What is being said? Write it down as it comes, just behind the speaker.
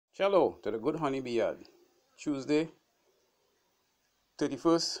Hello to the good honeybee yard. Tuesday,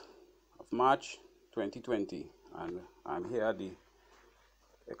 31st of March 2020, and I'm here at the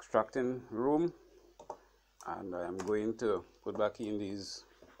extracting room, and I'm going to put back in these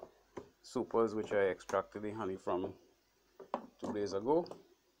supers which I extracted the honey from 2 days ago.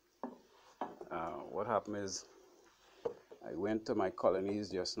 What happened is I went to my colonies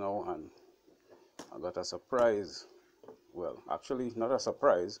just now and I got a surprise. Well, actually not a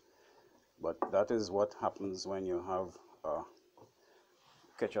surprise, but that is what happens when you have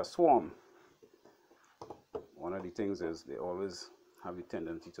catch a swarm. One of the things is they always have the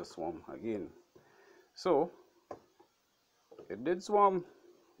tendency to swarm again. So it did swarm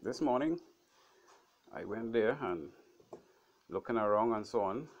this morning. I went there and looking around and so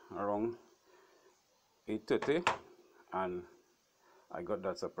on around 8:30, and I got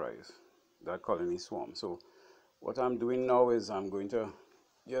that surprise, that colony swarm. So what I'm doing now is I'm going to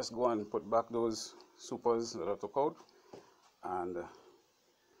just go and put back those supers that I took out, and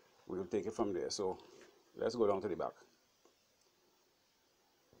we'll take it from there. So let's go down to the back.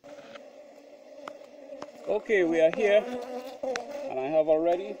 Okay, we are here, and I have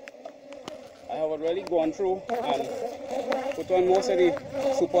already gone through and put on most of the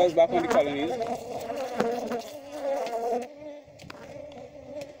supers back on the colonies.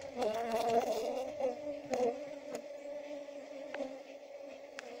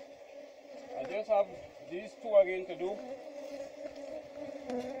 I just have these two again to do.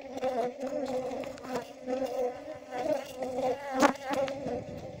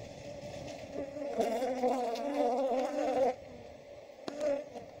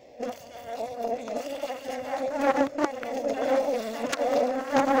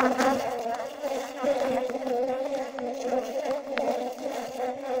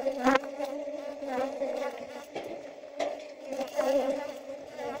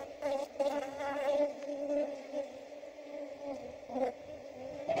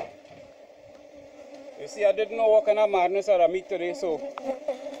 You see, I didn't know what kind of madness I'd meet today, so,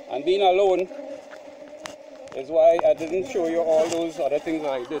 and being alone is why I didn't show you all those other things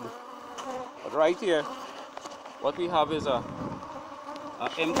that I did. But right here, what we have is a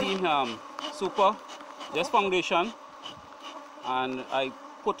empty super, just foundation, and I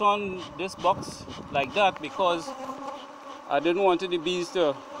put on this box like that because I didn't want the bees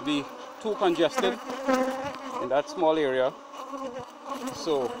to be too congested in that small area.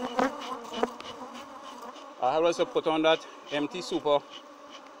 So I have also put on that empty super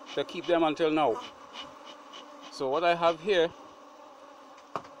to keep them until now. So what I have here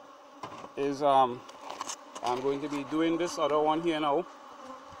is I'm going to be doing this other one here now.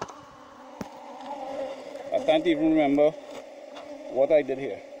 I can't even remember what I did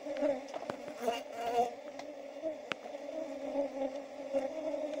here. Okay. So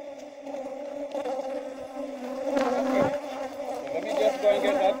let me just go and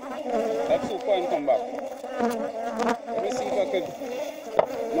get that super and come back. Let me see if I could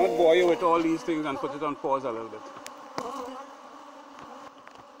not bore you with all these things and put it on pause a little bit.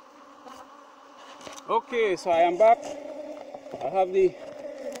 Okay, so I am back. I have the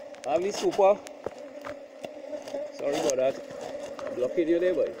super. Sorry about that. Blocking you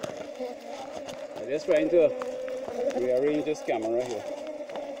there, boy. I'm just trying to rearrange this camera here.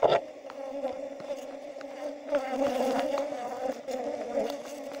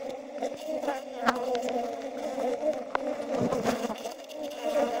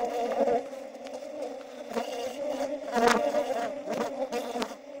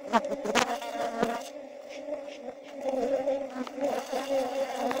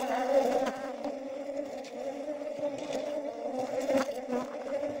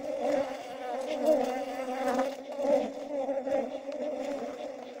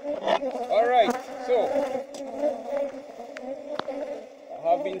 Alright, so I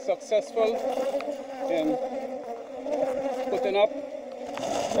have been successful in putting up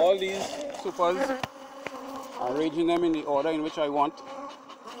all these supers, arranging them in the order in which I want,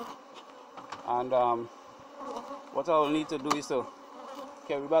 and what I will need to do is to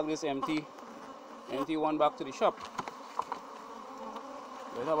carry back this empty one back to the shop.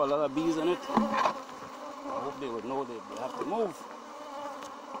 They have a lot of bees in it. I hope they would know that they have to move.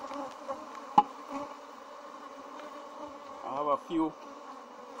 I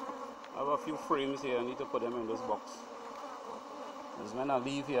have a few frames here. I need to put them in this box, because when I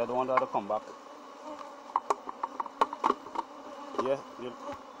leave here I don't want her to come back. Yeah,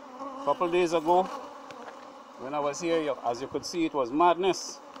 a couple days ago when I was here, as you could see, it was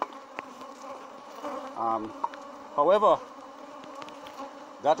madness. However,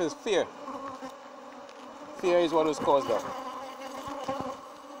 that is fear. Fear is what has caused that.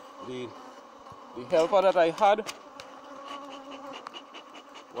 the helper that I had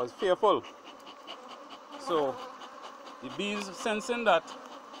was fearful. So the bees, sensing that,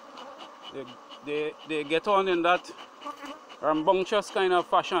 they get on in that rambunctious kind of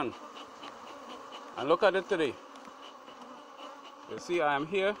fashion. And look at it today. You see, I am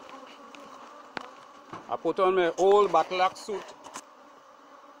here. I put on my old battle axe suit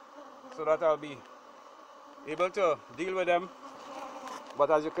so that I'll be able to deal with them. But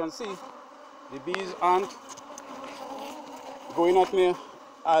as you can see, the bees aren't going at me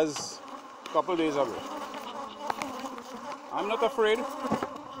as a couple days ago. I'm not afraid,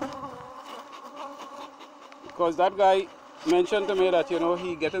 because that guy mentioned to me that, you know,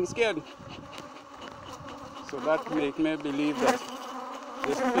 he getting scared. So that make me believe that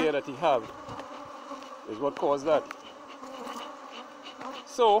this fear that he have is what caused that.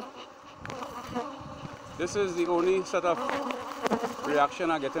 So this is the only sort of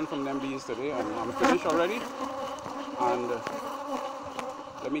reaction I'm getting from them bees today, and I'm finished already. And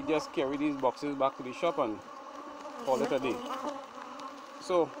let me just carry these boxes back to the shop and call it a day.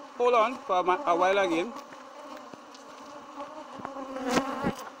 So hold on for a while again.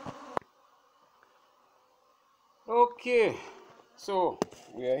 Okay, so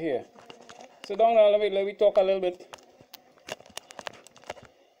we are here. Sit down now, let me talk a little bit.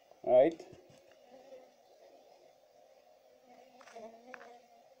 Alright.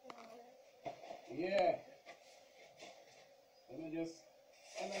 Yeah. Let me just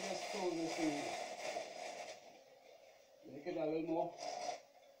close this thing. Make it a little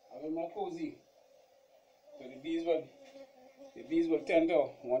more cozy. So the bees will tend to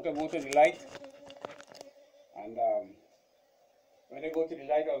want to go to the light. And when they go to the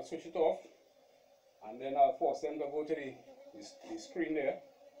light, I'll switch it off, and then I'll force them to go to the screen there.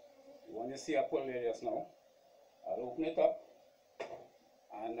 The one you see I pulled there just now. I'll open it up,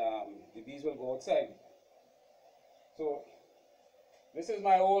 and the bees will go outside. So this is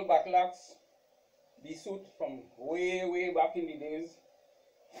my old battle axe bee suit from way back in the days.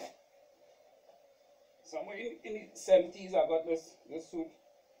 Somewhere in the 70s I got this suit,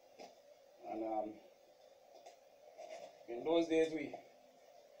 and in those days we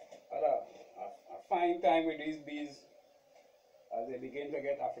had a fine time with these bees as they begin to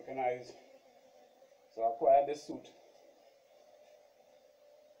get Africanized. So I acquired this suit.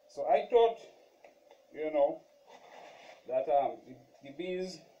 So I thought, you know, that the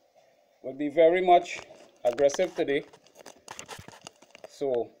bees would be very much aggressive today.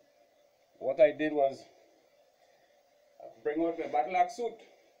 So what I did was bring out the battle axe suit.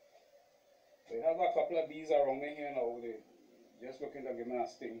 So I have a couple of bees around me here now. They're just looking to give me a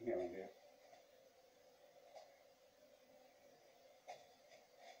sting here and there.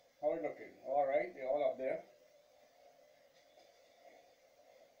 How are you looking? All right, they're all up there.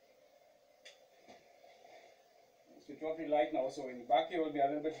 Switch off the light now, so in the back here will be a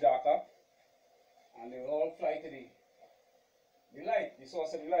little bit darker, and they will all fly to the light, the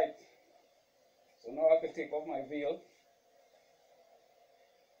source of the light. So now I can take off my veil,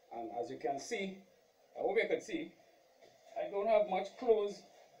 and as you can see, I hope you can see, I don't have much clothes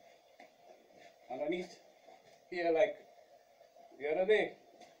underneath here like the other day.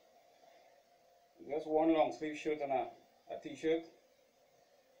 Just one long sleeve shirt and a t-shirt.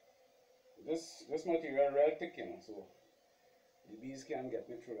 This material real thick, you know, so the bees can't get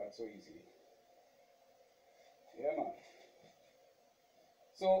me through that so easily. Yeah, man.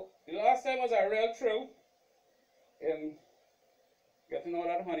 So the last time was a real thrill in getting all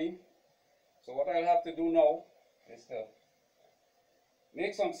that honey. So what I'll have to do now is to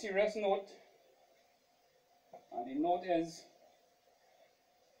make some serious note, and the note is,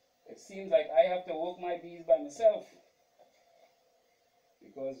 it seems like I have to work my bees by myself,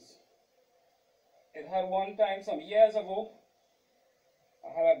 because it had one time some years ago, I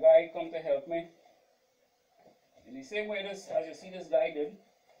had a guy come to help me in the same way as you see this guy did,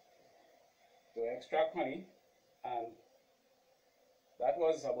 to extract honey, and that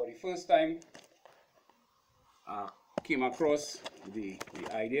was about the first time I came across the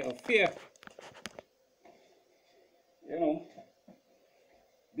idea of fear. You know,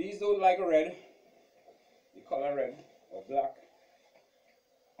 bees don't like red, the color red or black.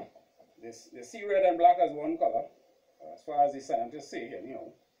 They see red and black as one color, as far as the scientists say,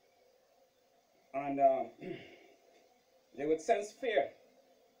 anyhow. And they would sense fear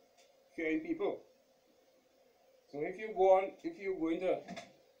in people. So if you go into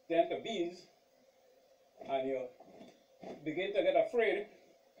tend to bees and you begin to get afraid,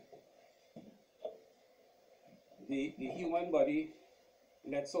 the human body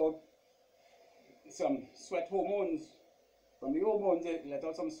lets out some sweat hormones, From the hormones, they let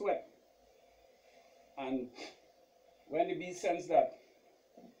out some sweat. And when the bees sense that,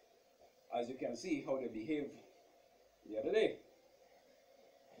 as you can see how they behave the other day.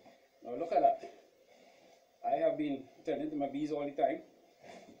 Now look at that. I have been tending to my bees all the time,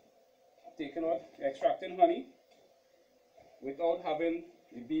 taking out, extracting honey without having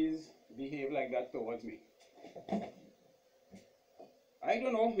the bees behave like that towards me. I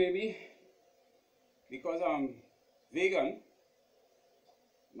don't know, maybe because I'm vegan,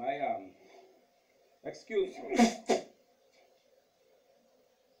 my excuse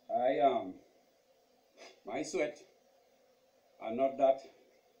my sweat are not that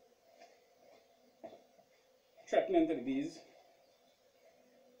threatening to the bees.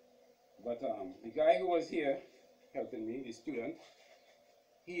 But the guy who was here helping me, the student,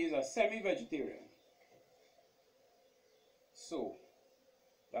 he is a semi-vegetarian. So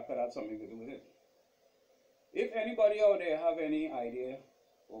that could have something to do with it. If anybody out there have any idea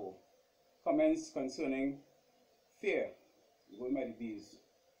or comments concerning fear going by the bees,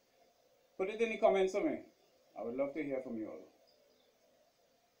 put it in the comments for me. I would love to hear from you all.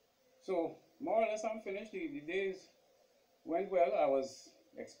 So more or less I'm finished. The days went well. I was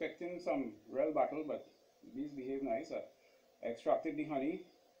expecting some real battle, but the bees behaved nice. I extracted the honey.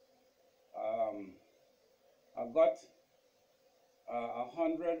 I've got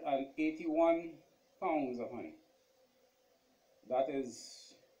 181 pounds of honey. That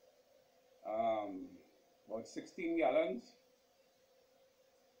is about 16 gallons.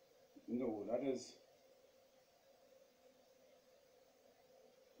 No, that is,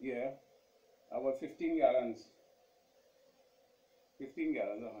 yeah, about 15 gallons. 15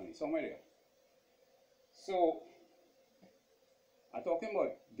 gallons of honey, somewhere there. So, I'm talking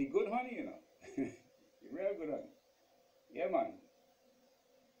about the good honey, you know. The real good honey. Yeah, man.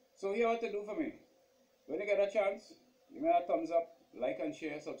 So here what to do for me. When you get a chance, give me a thumbs up, like and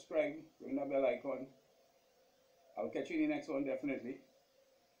share, subscribe, ring the bell icon. I'll catch you in the next one, definitely.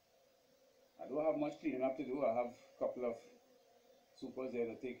 I don't have much cleaning up to do. I have a couple of supers there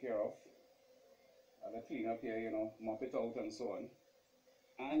to take care of. I'll clean up here, you know, mop it out and so on.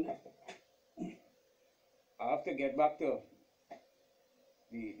 And I have to get back to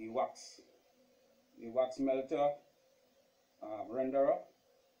the wax melter renderer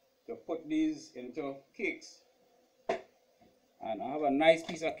to put these into cakes. And I have a nice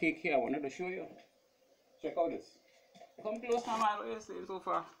piece of cake here I wanted to show you. Check out this. Come close now, what are you saying so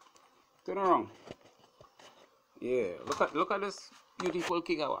far? Turn around. Yeah, look at this beautiful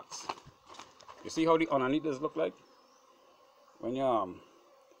cake of wax. You see how the underneath does look like? When you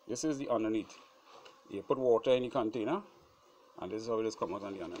this is the underneath. You put water in the container, and this is how it is come out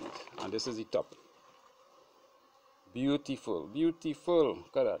on the underneath. And this is the top. Beautiful, beautiful.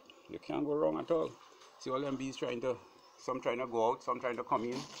 Look at that. You can't go wrong at all. See all them bees some trying to go out, some trying to come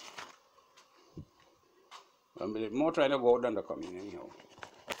in. More trying to go out than to come in anyhow.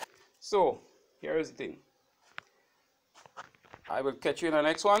 So, here is the thing. I will catch you in the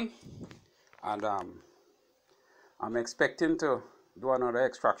next one. And I'm expecting to do another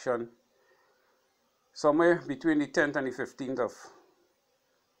extraction somewhere between the 10th and the 15th of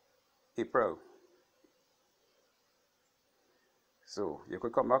April. So you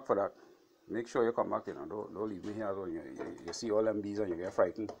could come back for that. Make sure you come back, you know. Don't leave me here alone. You see all them bees and you get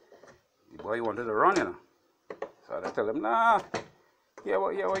frightened. The boy wanted to run, you know. So I tell him, nah. Yeah,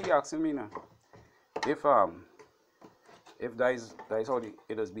 what you asking me now? If that is how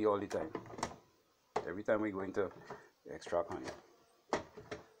it does be all the time. Every time we go into extract honey.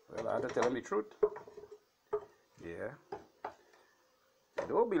 Well, I had to tell him the truth. Yeah. It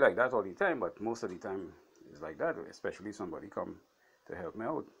don't be like that all the time, but most of the time it's like that, especially if somebody come to help me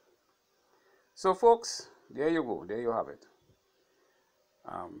out. So folks, there you go. There you have it.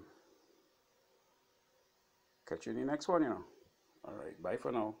 Catch you in the next one, you know. Alright, bye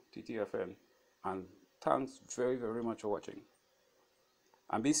for now, TTFN. And thanks very, very much for watching.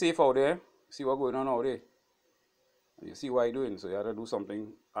 And be safe out there. See what's going on out there. And you see what I'm doing, so you have to do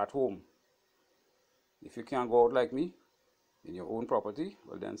something at home. If you can't go out like me, in your own property,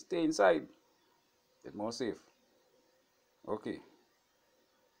 well then stay inside. It's more safe. Okay.